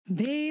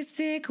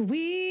Basic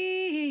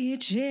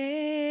witches.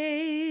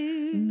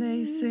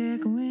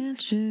 Basic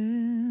witches.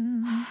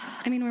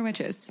 I mean, we're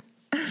witches.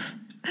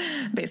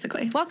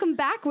 Basically. Welcome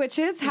back,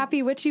 witches.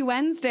 Happy Witchy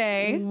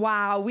Wednesday.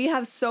 Wow, we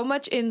have so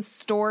much in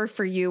store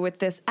for you with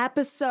this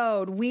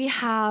episode. We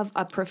have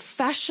a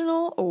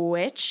professional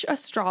witch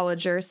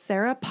astrologer,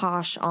 Sarah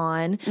Posh,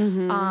 on.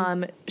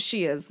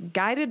 She is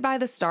guided by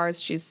the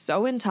stars. She's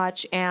so in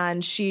touch,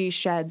 and she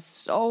sheds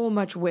so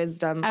much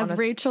wisdom. As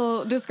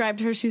Rachel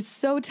described her, she's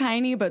so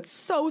tiny but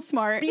so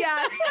smart.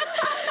 Yes.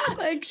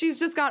 Like,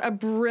 she's just got a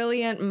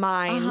brilliant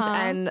mind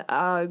and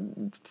a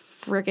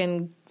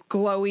freaking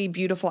glowy,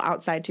 beautiful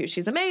outside too.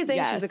 She's amazing.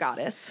 Yes. She's a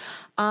goddess.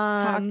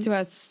 Talked to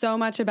us so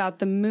much about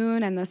the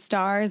moon and the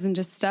stars and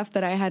just stuff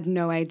that I had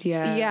no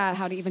idea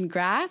how to even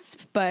grasp,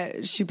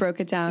 but she broke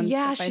it down.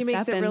 Yeah, step by she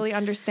makes step it really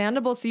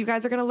understandable. So you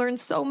guys are going to learn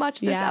so much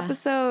this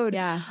episode.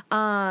 Yeah.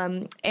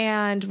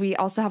 And we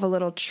also have a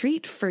little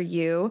treat for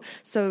you.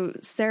 So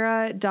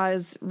Sarah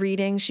does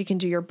reading. She can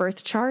do your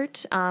birth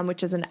chart,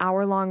 which is an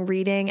hour-long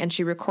reading, and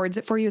she records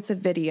it for you. It's a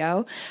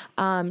video.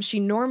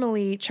 She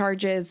normally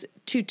charges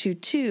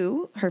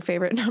 $222, her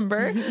favorite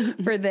number,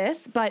 for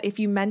this. But if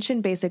you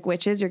mention Basic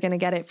Witches, you're going to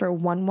get it for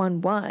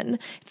 $111.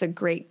 It's a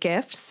great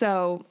gift.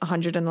 So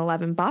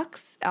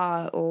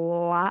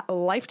 $111,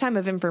 lifetime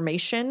of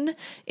information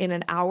in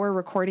an hour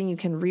recording you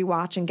can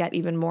rewatch and get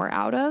even more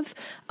out of.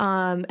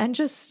 And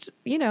just,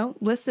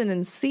 listen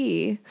and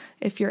see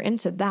if you're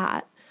into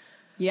that.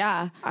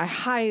 Yeah. I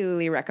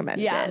highly recommend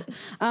it.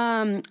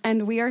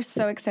 And we are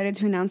so excited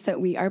to announce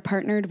that we are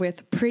partnered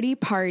with Pretty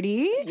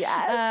Party.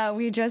 Yes.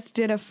 We just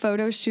did a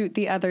photo shoot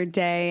the other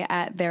day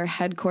at their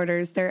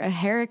headquarters. They're a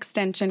hair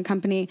extension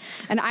company.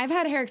 And I've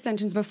had hair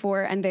extensions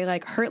before and they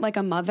hurt like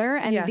a mother.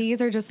 And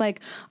these are just like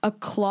a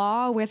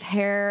claw with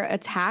hair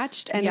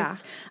attached. And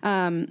it's,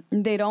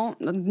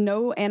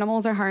 no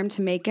animals are harmed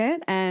to make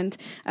it. And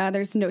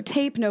there's no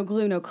tape, no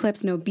glue, no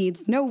clips, no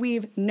beads, no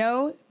weave,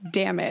 no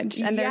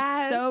damage. And they're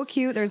so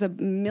cute. There's a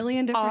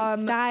million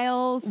different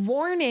styles.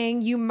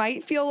 Warning, you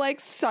might feel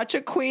like such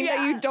a queen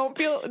that you don't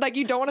feel like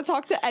you don't want to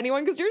talk to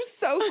anyone because you're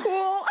so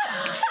cool.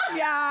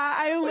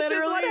 Which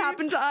is what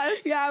happened to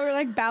us. Yeah, we're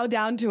like, bow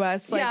down to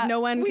us. No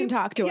one can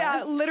talk to us.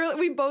 Yeah, literally,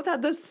 we both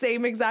had the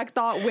same exact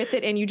thought with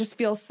it, and you just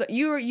feel so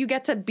you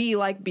get to be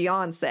like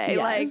Beyonce. Yes.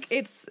 Like,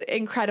 it's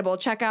incredible.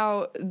 Check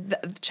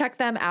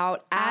them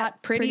out at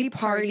Pretty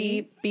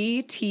Party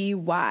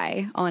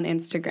BTY on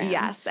Instagram.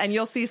 Yes, and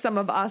you'll see some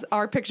of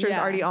our pictures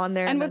already on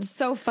there. And what's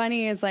so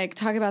funny is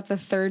talk about the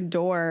third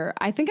door.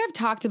 I think I've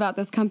talked about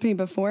this company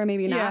before,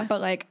 maybe not,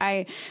 but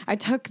I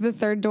took the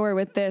third door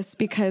with this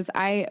because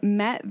I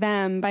met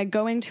them by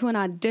going to an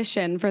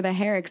audition for the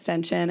hair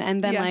extension,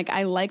 and then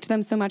I liked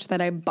them so much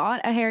that I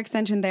bought a hair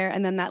extension there,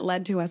 and then that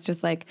led to us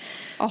just a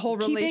whole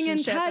relationship keeping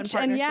in touch,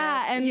 and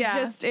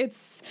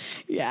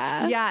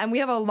and we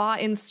have a lot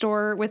in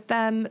store with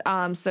them.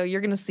 So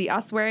you're going to see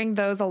us wearing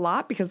those a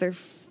lot because they're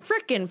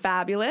freaking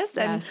fabulous,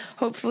 and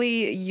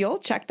hopefully you'll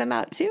check them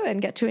out too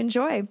and get to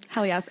enjoy.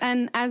 Hell yes.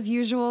 And as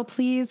usual,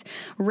 please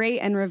rate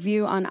and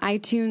review on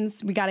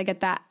iTunes. We got to get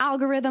that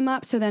algorithm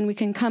up so then we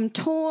can come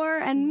tour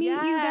and meet you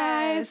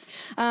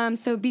guys.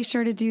 So be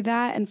sure to do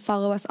that and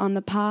follow us on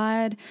the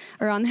pod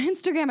or on the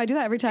Instagram. I do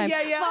that every time.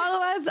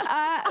 Follow us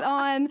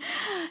on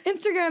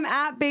Instagram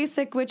at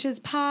Basic Witches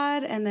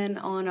Pod, and then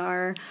on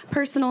our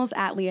personals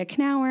at Leah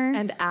Knauer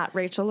and at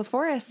Rachel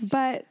LaForest.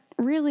 But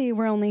really,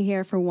 we're only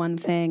here for one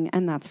thing,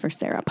 and that's for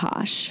Sarah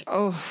Posh.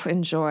 Oh,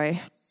 enjoy.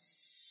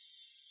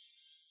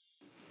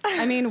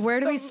 I mean,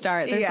 where do we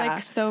start?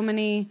 There's so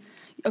many.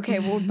 Okay,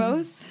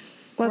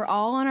 we're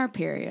all on our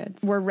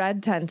periods. We're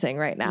red tenting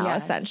right now,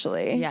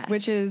 essentially. Yes.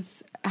 Which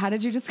is, how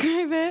did you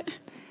describe it?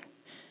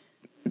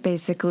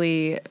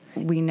 Basically,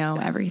 we know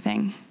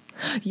everything.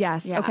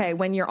 Yes. Yeah. Okay.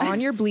 When you're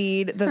on your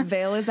bleed, the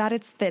veil is at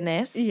its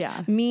thinnest.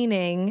 Yeah.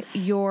 Meaning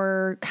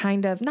your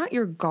not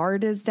your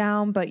guard is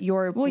down, but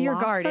your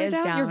guard is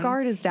down. Your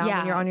guard is down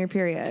when you're on your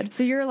period.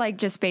 So you're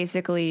just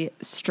basically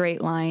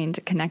straight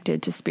lined,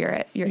 connected to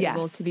spirit. You're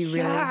able to be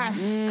really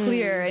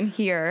clear and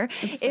hear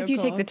if you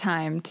take the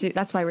time to.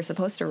 That's why we're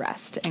supposed to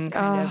rest and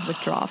kind of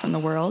withdraw from the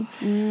world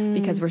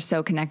because we're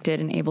so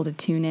connected and able to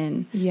tune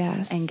in.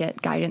 Yes. And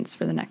get guidance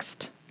for the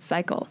next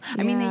cycle.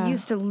 I mean, they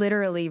used to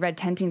literally, red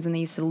tentings, when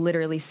they used to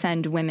literally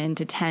send women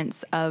to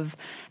tents of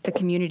the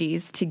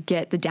communities to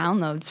get the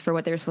downloads for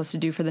what they were supposed to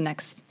do for the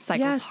next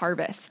cycle's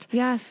harvest.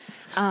 Yes.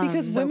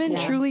 Because women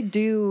truly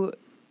do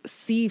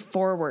see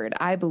forward,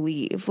 I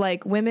believe.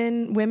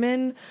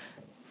 Women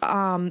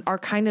are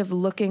kind of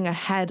looking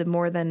ahead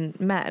more than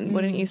men,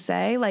 wouldn't you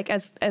say?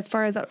 As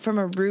far as from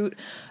a root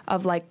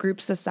of group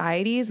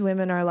societies,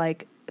 women are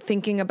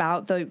thinking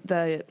about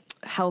the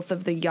health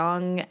of the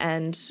young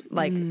and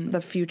the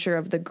future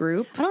of the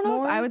group. I don't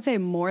know if I would say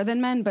more than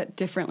men, but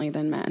differently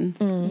than men.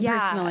 Yeah.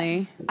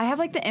 Personally. I have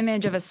the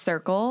image of a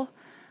circle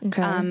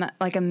Okay.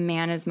 Like a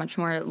man is much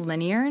more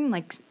linear and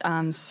like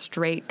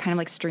straight, kind of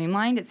like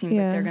streamlined. It seems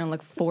like they're going to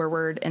look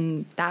forward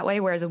in that way,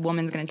 whereas a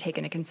woman's going to take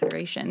into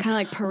consideration kind of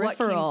like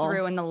peripheral what came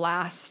through in the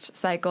last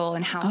cycle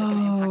and how's it going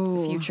to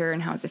impact the future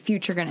and how's the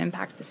future going to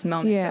impact this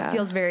moment. So it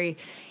feels very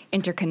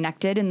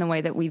interconnected in the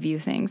way that we view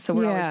things. So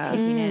we're always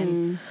taking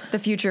in the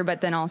future,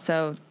 but then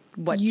also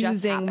what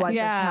just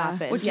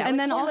happened. Which, and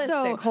then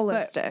also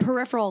holistic.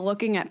 Peripheral,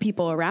 looking at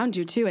people around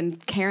you too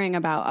and caring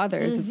about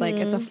others. It's like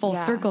it's a full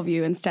circle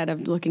view instead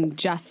of looking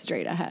just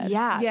straight ahead.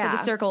 So the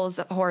circle is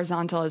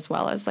horizontal as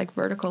well as like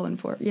vertical and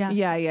forward.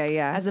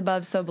 As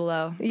above, so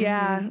below.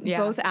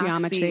 Both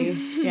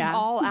geometries.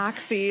 All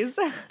axes.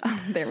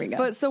 There we go.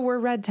 But so we're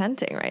red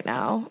tenting right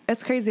now.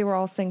 It's crazy. We're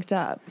all synced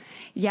up.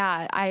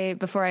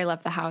 Before I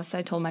left the house,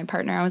 I told my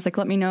partner, I was like,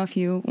 let me know if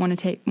you want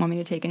me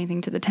to take anything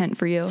to the tent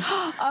for you.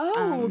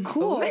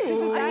 Cool.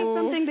 Is that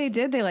something they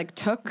did? They like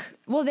took.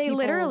 Well, they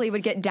literally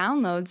would get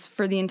downloads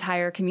for the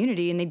entire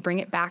community, and they'd bring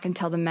it back and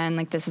tell the men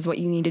like, this is what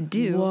you need to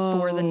do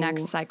for the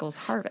next cycle's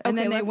harvest. And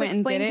then they went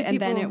and did it, and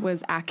then it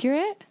was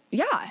accurate.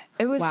 Yeah,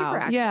 it was super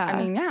accurate. Yeah.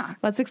 I mean,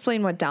 Let's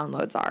explain what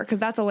downloads are, because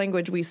that's a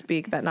language we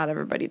speak that not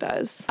everybody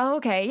does. Oh,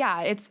 okay.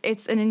 Yeah.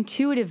 It's an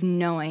intuitive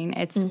knowing.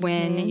 It's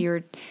when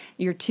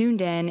you're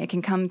tuned in. It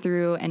can come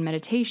through in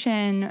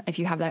meditation if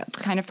you have that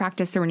kind of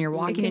practice, or when you're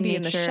walking in nature.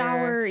 In the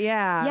shower.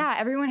 Yeah.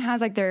 Everyone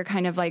has like their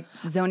kind of like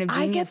zone of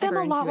genius. I get them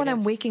a lot when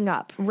I'm waking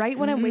up, right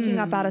when I'm waking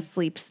up out of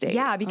sleep state.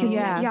 Yeah, because you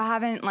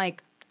haven't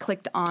like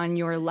clicked on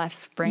your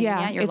left brain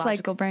yet, your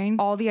logical brain.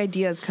 All the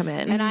ideas come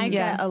in. And I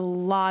get a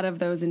lot of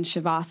those in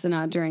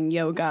Shavasana during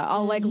yoga.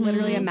 I'll like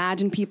literally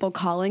imagine people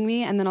calling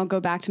me, and then I'll go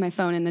back to my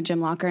phone in the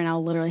gym locker and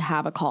I'll literally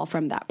have a call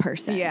from that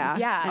person.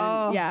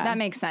 That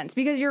makes sense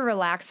because you're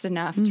relaxed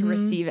enough to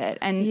receive it.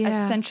 And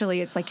essentially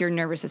it's like your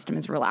nervous system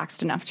is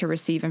relaxed enough to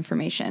receive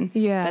information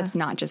that's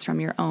not just from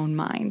your own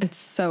mind. It's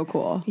so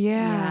cool.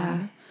 Yeah.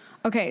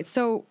 Okay,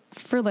 so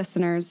for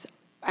listeners,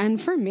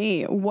 and for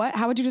me,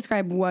 how would you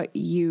describe what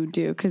you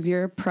do? Because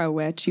you're a pro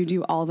witch. You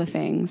do all the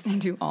things. I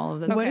do all of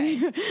them.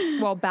 Okay.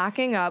 Well,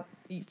 backing up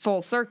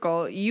full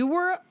circle, you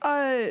were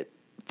a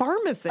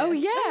pharmacist. Oh,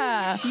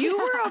 yeah. You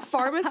were a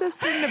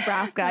pharmacist in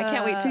Nebraska. I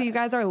can't wait till you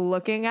guys are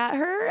looking at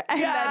her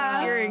and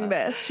then hearing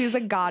this. She's a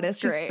goddess.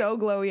 She's so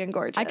glowy and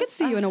gorgeous. I could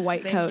see you in a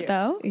white coat,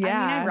 though. Yeah.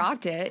 I mean, I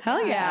rocked it.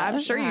 Hell yeah. I'm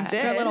sure you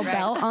did. Put a little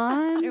belt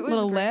on,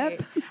 little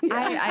lip.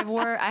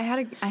 I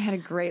had a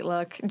great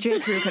look. J.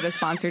 Crew could have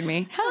sponsored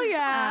me. Hell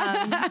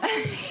yeah.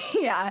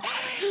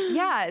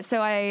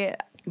 So I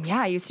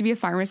used to be a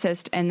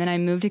pharmacist, and then I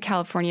moved to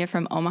California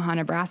from Omaha,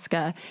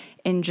 Nebraska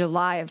in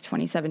July of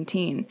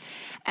 2017.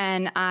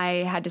 And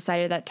I had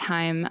decided at that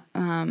time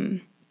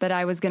that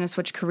I was going to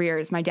switch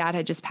careers. My dad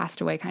had just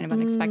passed away kind of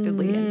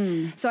unexpectedly.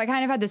 And so I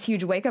kind of had this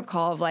huge wake-up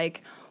call of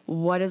like,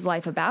 what is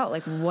life about?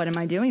 Like, what am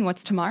I doing?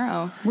 What's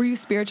tomorrow? Were you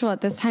spiritual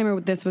at this time, or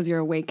this was your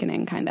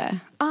awakening kind of?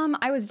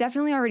 I was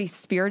definitely already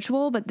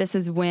spiritual, but this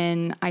is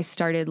when I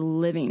started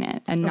living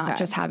it and not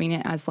just having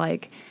it as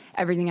like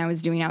everything I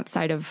was doing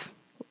outside of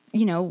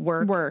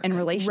work and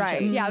relationships.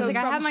 Right. Yeah, so I was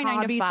like, I have my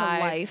 9 to 5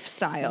 to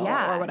lifestyle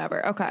or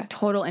whatever. Okay.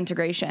 Total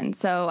integration.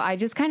 So I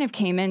just kind of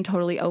came in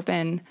totally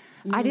open.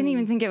 I didn't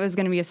even think it was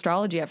going to be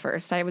astrology at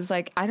first. I was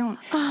like,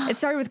 it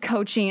started with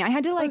coaching. I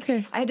had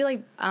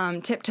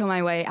to tiptoe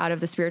my way out of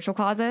the spiritual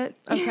closet.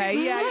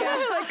 Okay. Yeah.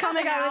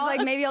 I was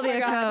like, maybe I'll be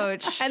a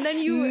coach. And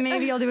then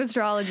maybe I'll do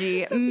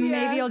astrology.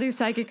 Maybe I'll do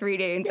psychic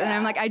readings. And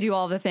I'm like, I do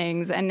all the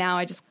things. And now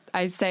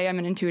I say I'm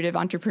an intuitive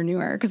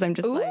entrepreneur because I'm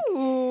just like,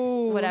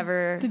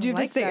 whatever. Did you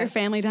just sit your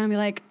family down and be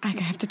like, I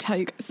have to tell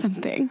you guys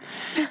something?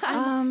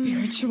 I'm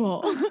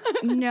spiritual.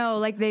 No,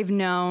 like they've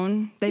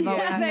known. They've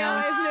always known. They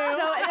always knew.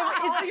 So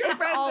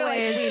it's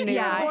always,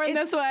 born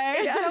this way.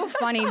 It's so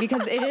funny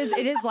because it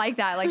is like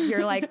that. Like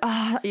you're like,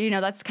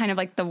 that's kind of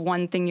like the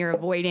one thing you're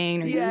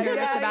avoiding or you're nervous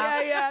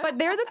about. Yeah. But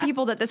they're the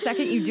people that the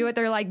second you do it,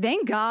 they're like,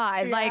 thank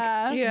God.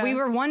 We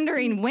were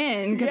wondering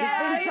when, because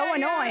it's been so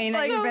annoying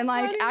that you've been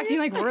like acting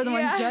like we're the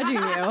ones judging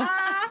you.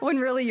 When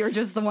really you're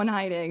just the one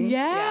hiding.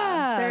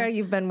 Yeah. Sarah,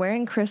 you've been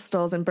wearing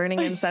crystals and burning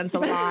incense a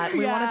lot.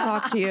 We want to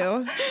talk to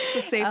you. It's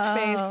a safe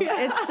space.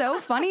 It's so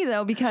funny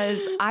though,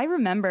 because I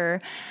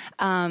remember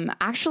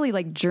actually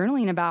like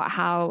journaling about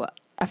how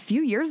a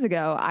few years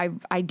ago,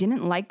 I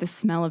didn't like the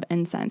smell of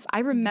incense. I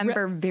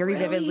remember very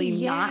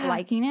vividly not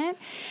liking it.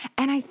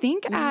 And I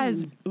think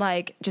as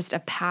like just a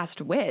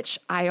past witch,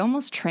 I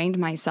almost trained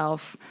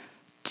myself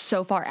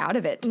so far out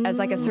of it as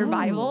like a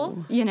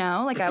survival,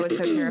 like I was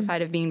so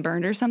terrified of being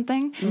burned or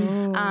something,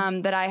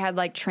 that I had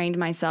like trained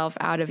myself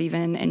out of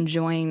even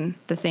enjoying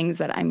the things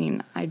that I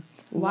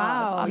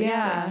love,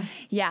 obviously.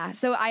 Yeah.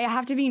 So I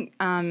have to be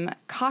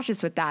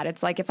cautious with that.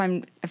 It's like if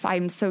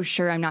I'm so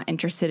sure I'm not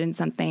interested in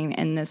something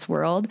in this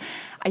world,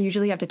 I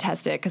usually have to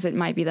test it because it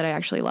might be that I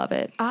actually love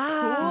it.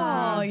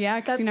 Cool.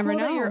 Yeah, that's you never cool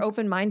know. that you're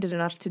open-minded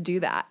enough to do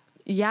that.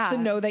 Yeah. To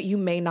know that you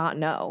may not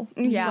know.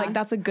 Yeah. Like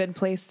that's a good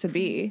place to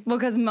be. Well,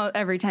 because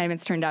every time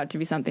it's turned out to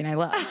be something I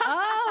love.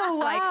 Oh,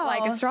 wow.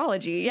 like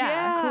astrology.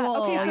 Yeah. Cool.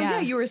 Okay, so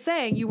you were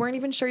saying you weren't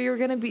even sure you were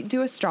going to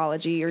do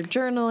astrology or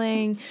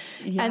journaling,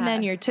 and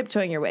then you're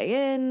tiptoeing your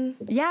way in.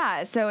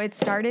 Yeah. So it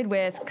started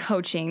with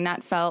coaching.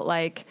 That felt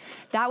like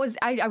that was,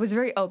 I was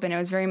very open. It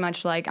was very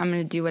much like, I'm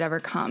going to do whatever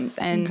comes.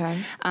 And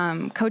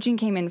coaching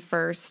came in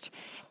first.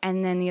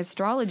 And then the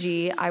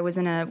astrology, I was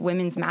in a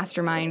women's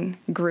mastermind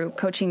group,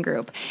 coaching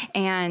group.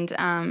 And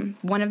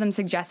one of them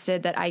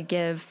suggested that I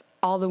give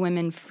all the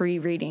women free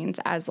readings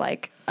as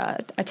like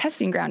a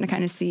testing ground to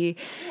kind of see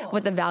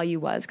what the value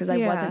was, because I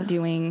wasn't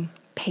doing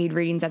paid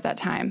readings at that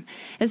time.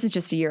 This is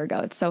just a year ago.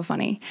 It's so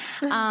funny.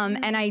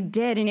 And I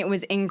did, and it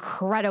was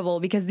incredible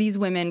because these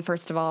women,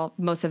 first of all,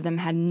 most of them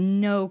had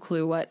no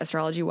clue what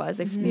astrology was.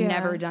 They've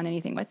never done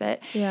anything with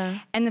it. Yeah.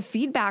 And the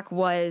feedback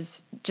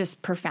was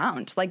just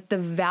profound. Like the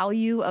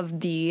value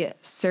of the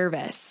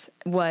service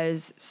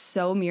was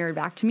so mirrored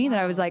back to me that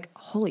I was like,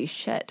 holy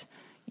shit.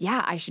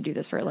 Yeah, I should do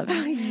this for a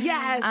living.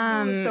 Yes.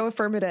 It was so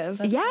affirmative.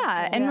 That's so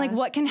cool. And like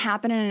what can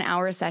happen in an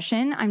hour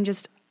session,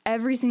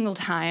 every single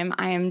time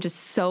I am just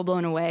so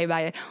blown away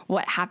by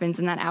what happens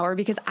in that hour,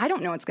 because I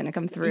don't know what's going to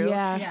come through.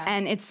 Yeah.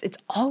 And it's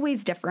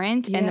always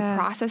different and the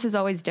process is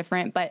always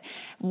different. But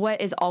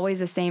what is always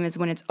the same is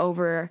when it's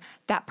over,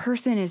 that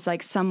person is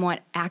like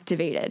somewhat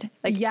activated.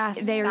 Like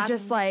they're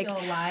just like feel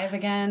alive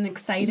again,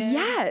 excited.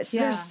 Yes.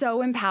 They're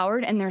so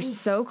empowered and they're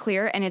so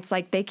clear. And it's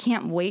like they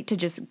can't wait to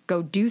just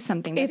go do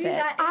something with it.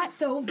 That is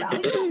so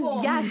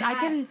valuable. Yes,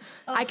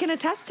 I can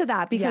attest to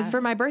that because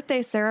for my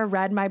birthday, Sarah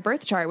read my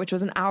birth chart, which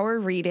was an hour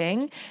reading,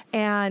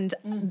 and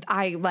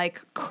I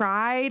like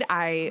cried,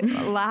 I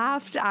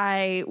laughed,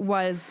 I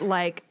was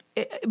like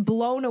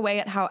blown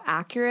away at how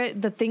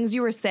accurate the things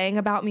you were saying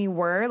about me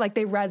were. Like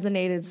they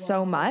resonated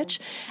so much.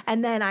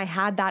 And then I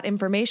had that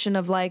information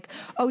of like,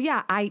 oh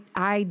yeah,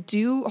 I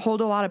do hold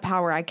a lot of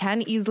power. I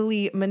can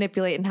easily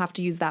manipulate and have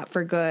to use that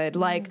for good.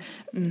 Like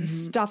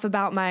stuff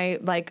about my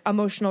like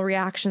emotional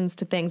reactions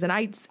to things. And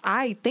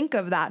I think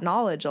of that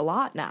knowledge a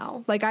lot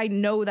now. Like I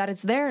know that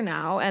it's there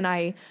now, and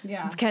I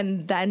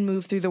can then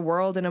move through the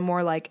world in a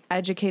more like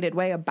educated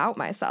way about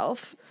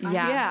myself.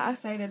 I'm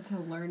excited to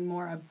learn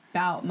more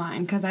about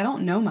mine because I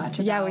don't know much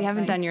about. Yeah, we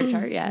haven't done your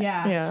chart yet.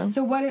 Yeah.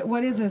 So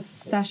what is a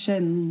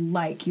session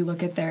like? You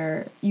look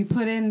at you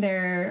put in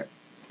their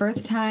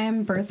birth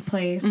time,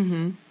 birthplace.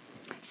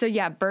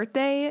 So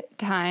birthday,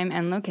 time,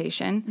 and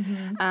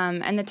location.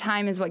 And the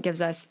time is what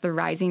gives us the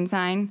rising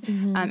sign.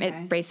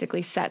 It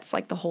basically sets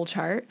like the whole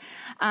chart.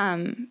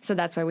 So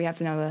that's why we have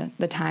to know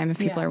the time if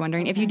people are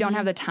wondering. If you don't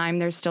have the time,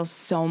 there's still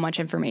so much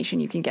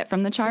information you can get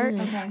from the chart.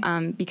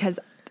 Because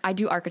I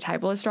do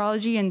archetypal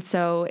astrology, and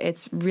so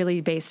it's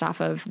really based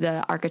off of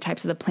the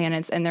archetypes of the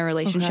planets and their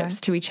relationships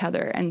to each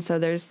other. And so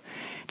there's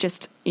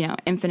just,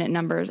 infinite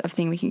numbers of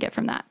things we can get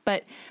from that.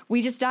 But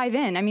we just dive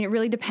in. I mean, it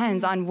really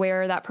depends on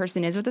where that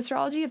person is with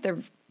astrology. If they're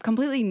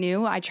completely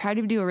new, I try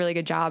to do a really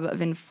good job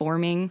of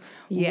informing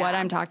what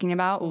I'm talking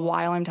about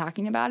while I'm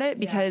talking about it,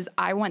 because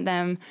I want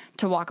them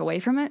to walk away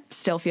from it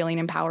still feeling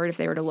empowered. If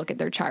they were to look at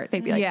their chart,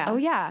 they'd be like, oh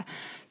yeah,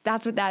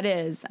 that's what that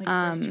is.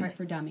 Like birth chart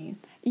for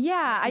dummies.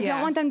 I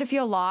don't want them to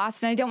feel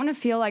lost, and I don't want to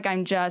feel like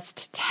I'm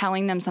just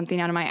telling them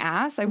something out of my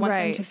ass. I want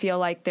them to feel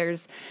like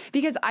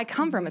because I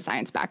come from a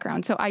science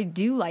background, so I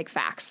do like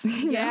facts.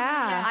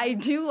 I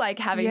do like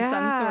having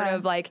some sort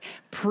of like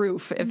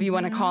proof, if you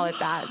want to call it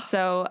that.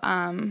 So,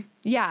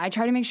 I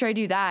try to make sure I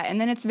do that.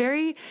 And then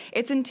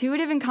it's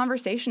intuitive and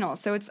conversational.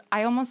 So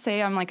I almost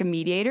say I'm like a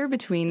mediator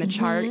between the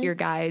chart, your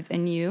guides,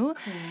 and you.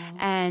 Cool.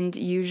 And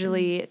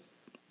usually,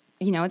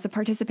 it's a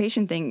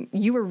participation thing.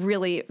 You were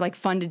really like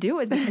fun to do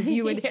with because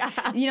you would,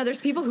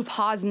 there's people who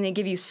pause and they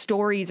give you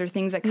stories or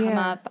things that come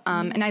up.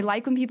 And I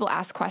like when people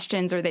ask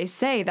questions or they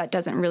say that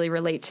doesn't really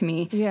relate to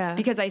me. Yeah.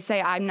 Because I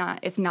say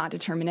it's not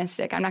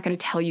deterministic. I'm not going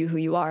to tell you who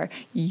you are.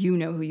 You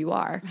know who you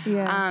are.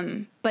 Yeah.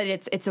 But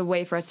it's a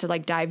way for us to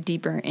like dive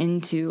deeper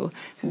into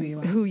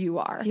who you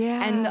are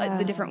and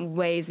the different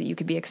ways that you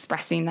could be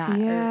expressing that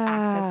or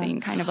accessing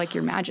kind of like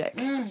your magic.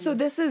 So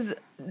this is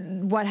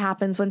what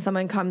happens when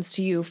someone comes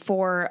to you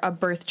for a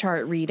birth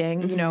chart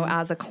reading,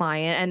 as a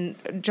client.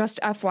 And just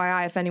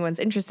FYI, if anyone's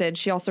interested,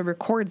 she also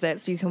records it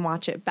so you can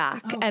watch it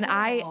back. Oh, and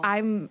cool.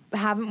 I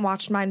haven't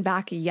watched mine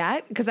back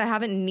yet because I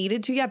haven't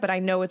needed to yet, but I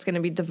know it's going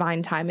to be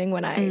divine timing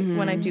when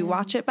I do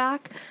watch it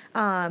back.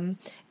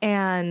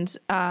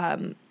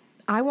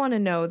 I want to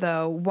know,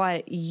 though,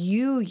 what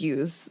you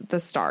use the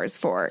stars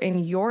for in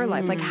your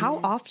life. Like, how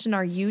often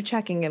are you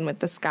checking in with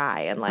the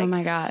sky? And like, oh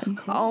my God.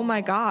 Cool. Oh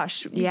my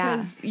gosh.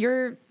 Because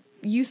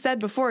you said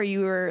before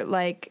you were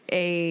like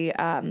a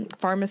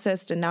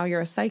pharmacist and now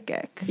you're a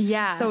psychic.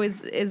 Yeah. So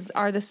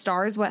are the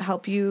stars what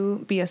help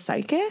you be a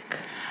psychic?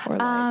 Or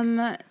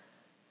like?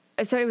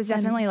 So it was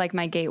definitely like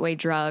my gateway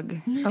drug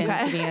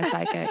into being a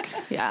psychic.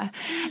 Yeah.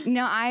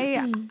 No,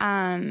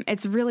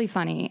 it's really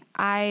funny.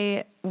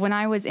 when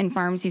I was in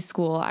pharmacy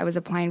school, I was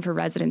applying for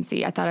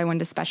residency. I thought I wanted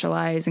to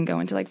specialize and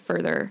go into like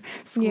further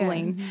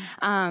schooling.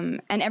 Yeah.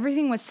 And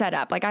everything was set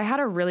up. Like I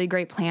had a really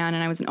great plan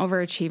and I was an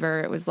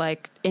overachiever. It was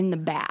like in the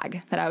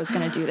bag that I was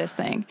going to do this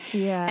thing.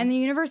 Yeah. And the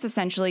universe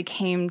essentially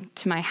came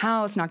to my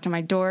house, knocked on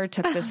my door,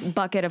 took this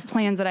bucket of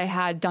plans that I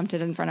had, dumped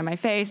it in front of my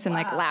face and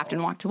like laughed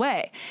and walked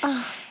away.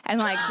 And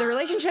like the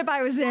relationship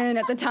I was in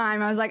at the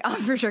time, I was like, oh,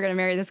 I'm for sure going to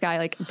marry this guy.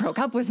 Like broke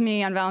up with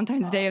me on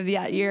Valentine's Day of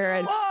that year.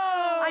 And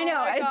I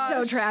know, it's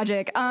so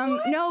tragic.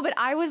 No, but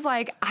I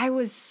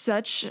was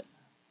such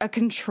a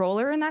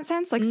controller in that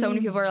sense. Like so many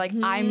people are like,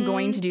 I'm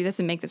going to do this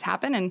and make this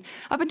happen. And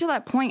up until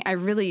that point, I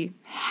really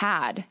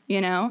had,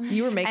 you know,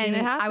 you were making it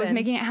happen. I was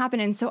making it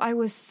happen. And so I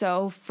was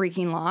so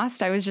freaking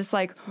lost. I was just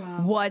like,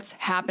 what's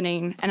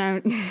happening?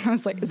 And I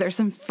was like, is there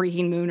some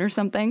freaking moon or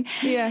something?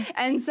 Yeah.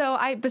 And so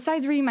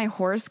besides reading my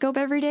horoscope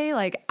every day,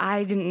 like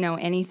I didn't know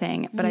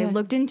anything, but I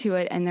looked into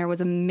it and there was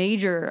a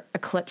major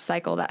eclipse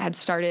cycle that had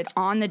started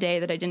on the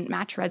day that I didn't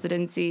match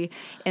residency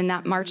in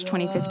that March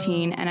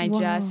 2015. And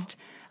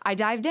I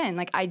dived in,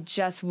 like I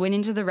just went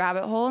into the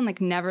rabbit hole and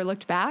like never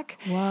looked back.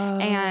 Whoa.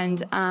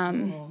 And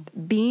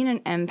being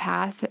an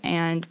empath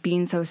and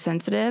being so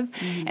sensitive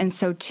and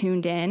so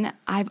tuned in,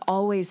 I've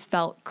always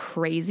felt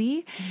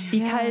crazy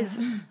because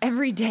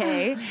every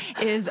day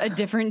is a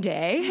different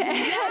day.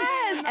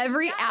 Yes.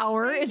 Every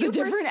hour is a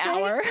different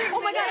hour.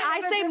 Oh my God,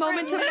 I say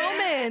moment to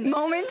moment.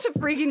 Moment to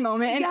freaking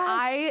moment. And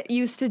I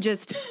used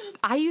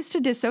to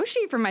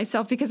dissociate from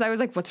myself because I was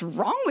like, what's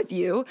wrong with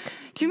you?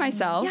 To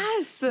myself.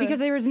 Yes. Because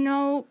there was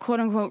no quote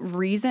unquote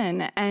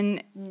reason.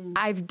 And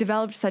I've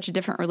developed such a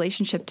different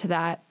relationship to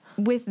that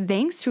with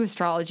thanks to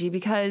astrology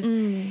because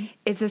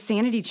it's a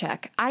sanity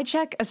check. I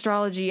check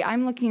astrology.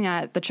 I'm looking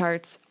at the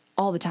charts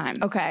all the time.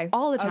 Okay.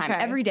 All the time.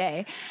 Okay. Every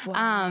day.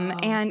 Wow.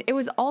 And it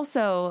was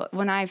also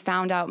when I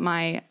found out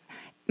my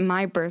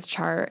birth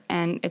chart,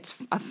 and it's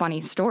a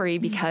funny story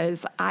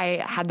because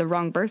I had the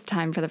wrong birth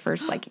time for the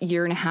first like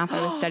year and a half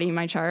I was studying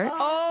my chart.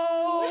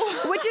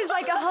 Which is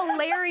like a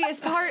hilarious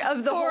part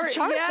of the whole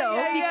chart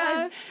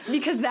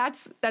because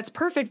that's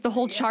perfect. The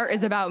whole chart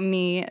is about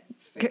me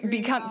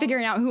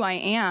figuring out who I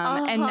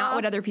am and not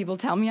what other people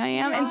tell me I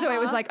am. And so it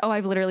was like, oh,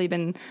 I've literally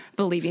been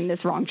believing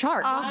this wrong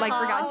chart. Like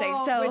for God's sake.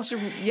 So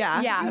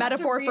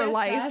metaphor for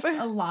life.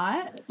 A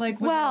lot. Like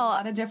was there a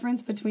lot of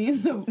difference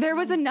between there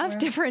was enough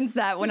difference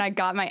that when I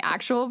got my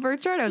actual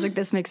birth chart, I was like,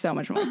 this makes so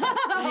much more sense.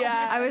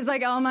 I was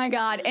like, oh my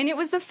God. And it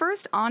was the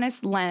first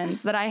honest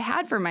lens that I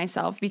had for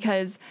myself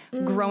because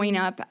growing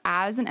up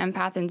as an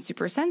empath and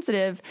super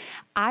sensitive,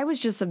 I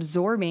was just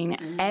absorbing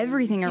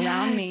everything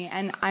around me.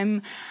 And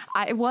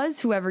I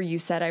was whoever you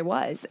said I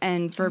was,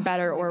 and for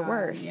better or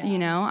worse, you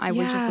know, I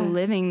was just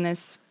living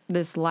this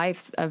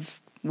life of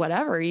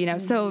whatever, you know.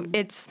 So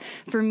it's,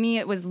 for me,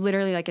 it was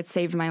literally like it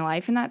saved my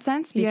life in that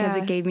sense because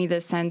it gave me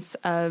this sense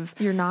of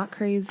you're not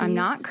crazy. I'm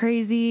not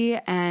crazy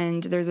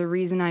and there's a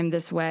reason I'm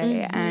this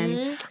way.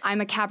 And I'm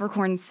a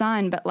Capricorn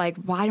sun, but like,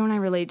 why don't I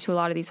relate to a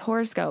lot of these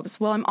horoscopes?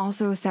 Well, I'm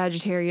also a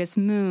Sagittarius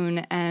moon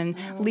and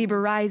Libra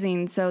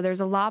rising. So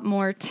there's a lot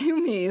more to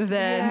me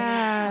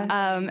than,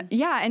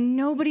 and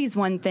nobody's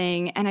one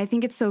thing. And I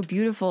think it's so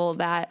beautiful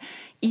that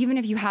even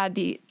if you had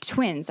the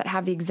twins that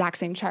have the exact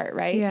same chart,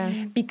 right? Yeah.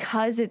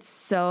 Because it's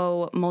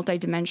so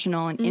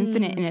multidimensional and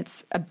infinite in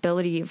its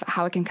ability of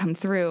how it can come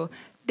through,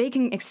 they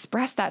can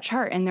express that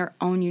chart in their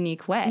own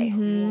unique way,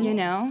 you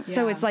know? Yeah.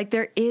 So it's like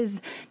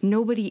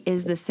nobody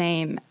is the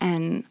same.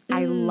 And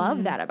I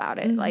love that about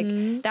it. Like,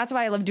 that's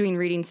why I love doing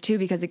readings too,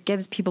 because it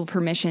gives people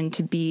permission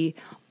to be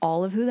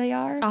all of who they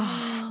are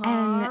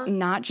and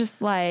not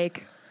just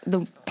like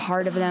the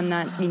part of them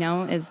that, you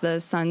know, is the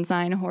sun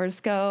sign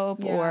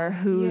horoscope or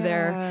who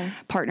their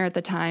partner at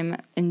the time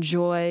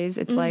enjoys.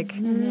 It's like,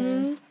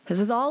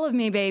 this is all of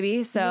me,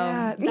 baby. So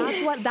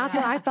that's what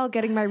I felt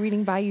getting my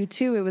reading by you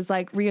too. It was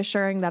like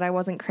reassuring that I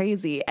wasn't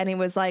crazy. And it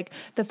was like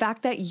the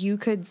fact that you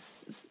could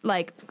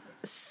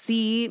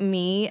see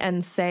me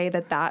and say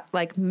that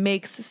like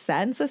makes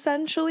sense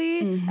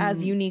essentially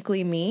as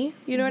uniquely me,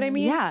 you know what I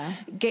mean? Yeah.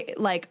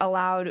 Like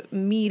allowed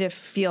me to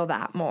feel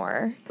that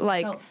more.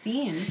 Like felt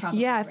seen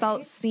probably. Yeah, I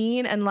felt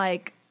seen and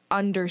like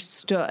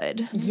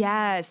understood.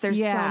 Yes, there's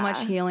so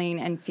much healing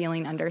and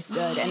feeling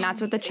understood. And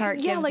that's what the chart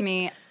gives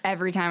me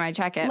every time I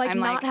check it. Like I'm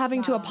not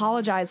having to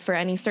apologize for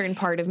any certain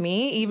part of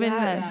me, even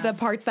the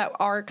parts that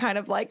are kind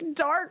of like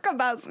dark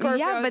about Scorpio.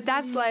 Yeah, but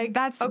that's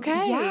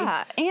okay.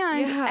 Yeah.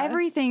 And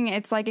everything,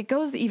 it's like, it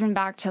goes even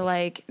back to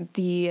like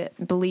the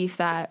belief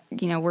that,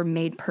 you know, we're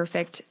made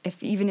perfect,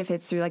 even if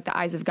it's through like the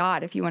eyes of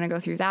God, if you want to go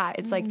through that.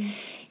 It's like,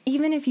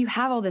 even if you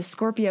have all this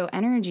Scorpio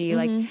energy,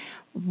 like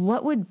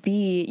what would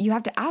be, you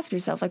have to ask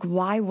yourself, like,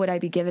 why would I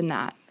be given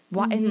that?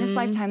 Why, in this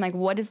lifetime, like,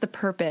 what is the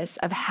purpose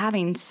of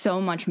having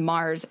so much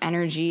Mars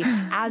energy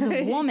as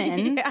a woman,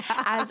 in this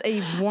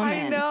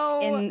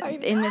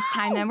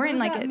time that we're in?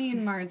 Like, what does that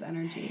mean, Mars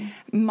energy?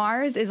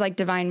 Mars is like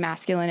divine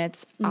masculine.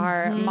 It's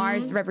our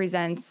Mars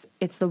represents,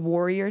 it's the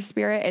warrior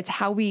spirit. It's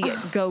how we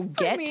go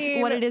get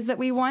what it is that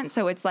we want.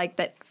 So it's like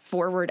that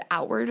forward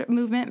outward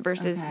movement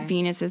versus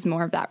Venus is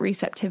more of that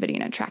receptivity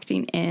and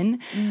attracting in.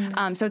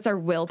 So it's our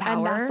willpower.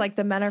 And that's like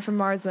the men are from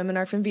Mars, women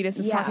are from Venus.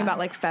 It's talking about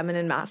like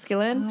feminine,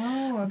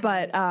 masculine.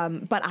 But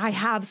I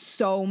have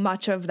so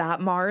much of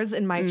that Mars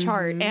in my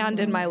chart and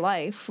in my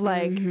life.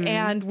 Like,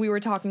 and we were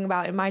talking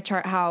about in my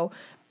chart how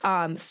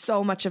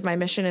so much of my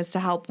mission is to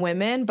help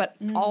women, but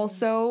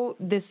also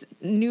this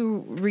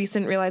new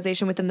recent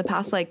realization within the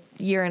past like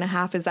year and a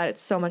half is that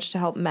it's so much to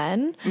help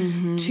men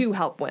to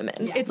help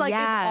women. It's like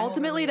it's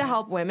ultimately to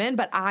help women,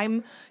 but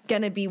I'm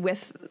gonna be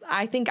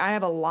I think I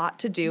have a lot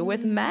to do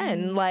with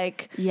men.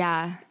 Like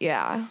yeah,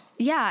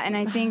 and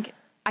I think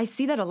I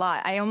see that a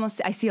lot.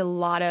 I see a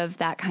lot of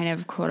that kind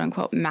of quote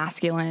unquote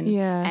masculine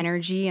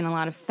energy in a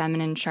lot of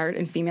feminine chart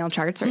and female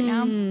charts right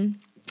now.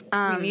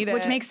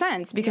 Which makes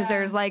sense because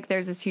there's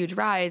this huge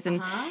rise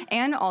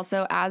and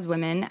also as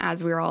women,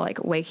 as we're all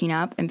like waking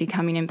up and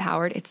becoming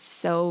empowered, it's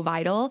so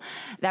vital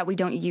that we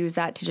don't use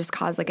that to just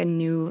cause like a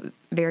new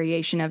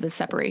variation of the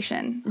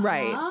separation.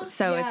 Right.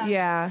 So it's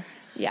yeah.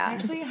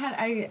 Actually,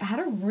 I had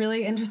a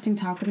really interesting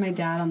talk with my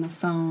dad on the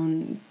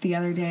phone the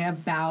other day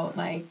about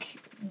like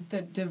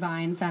the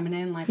divine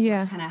feminine, like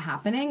what's kind of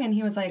happening, and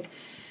he was like,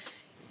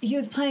 he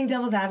was playing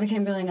devil's advocate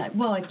and being like,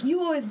 well, like,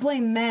 you always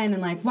blame men,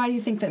 and, like, why do you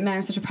think that men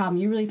are such a problem?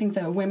 You really think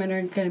that women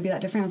are going to be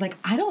that different? I was like,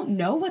 I don't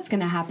know what's going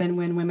to happen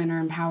when women are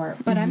in power,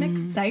 but I'm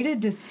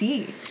excited to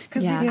see,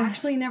 because we've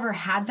actually never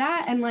had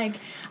that, and, like,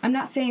 I'm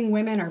not saying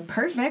women are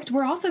perfect.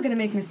 We're also going to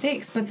make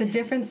mistakes, but the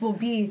difference will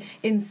be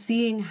in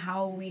seeing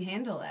how we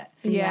handle it.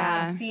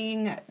 Yeah.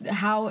 Seeing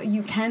how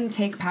you can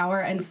take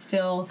power and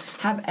still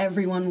have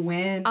everyone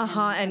win.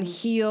 And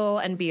heal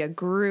and be a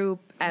group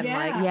and,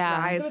 like,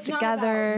 rise together.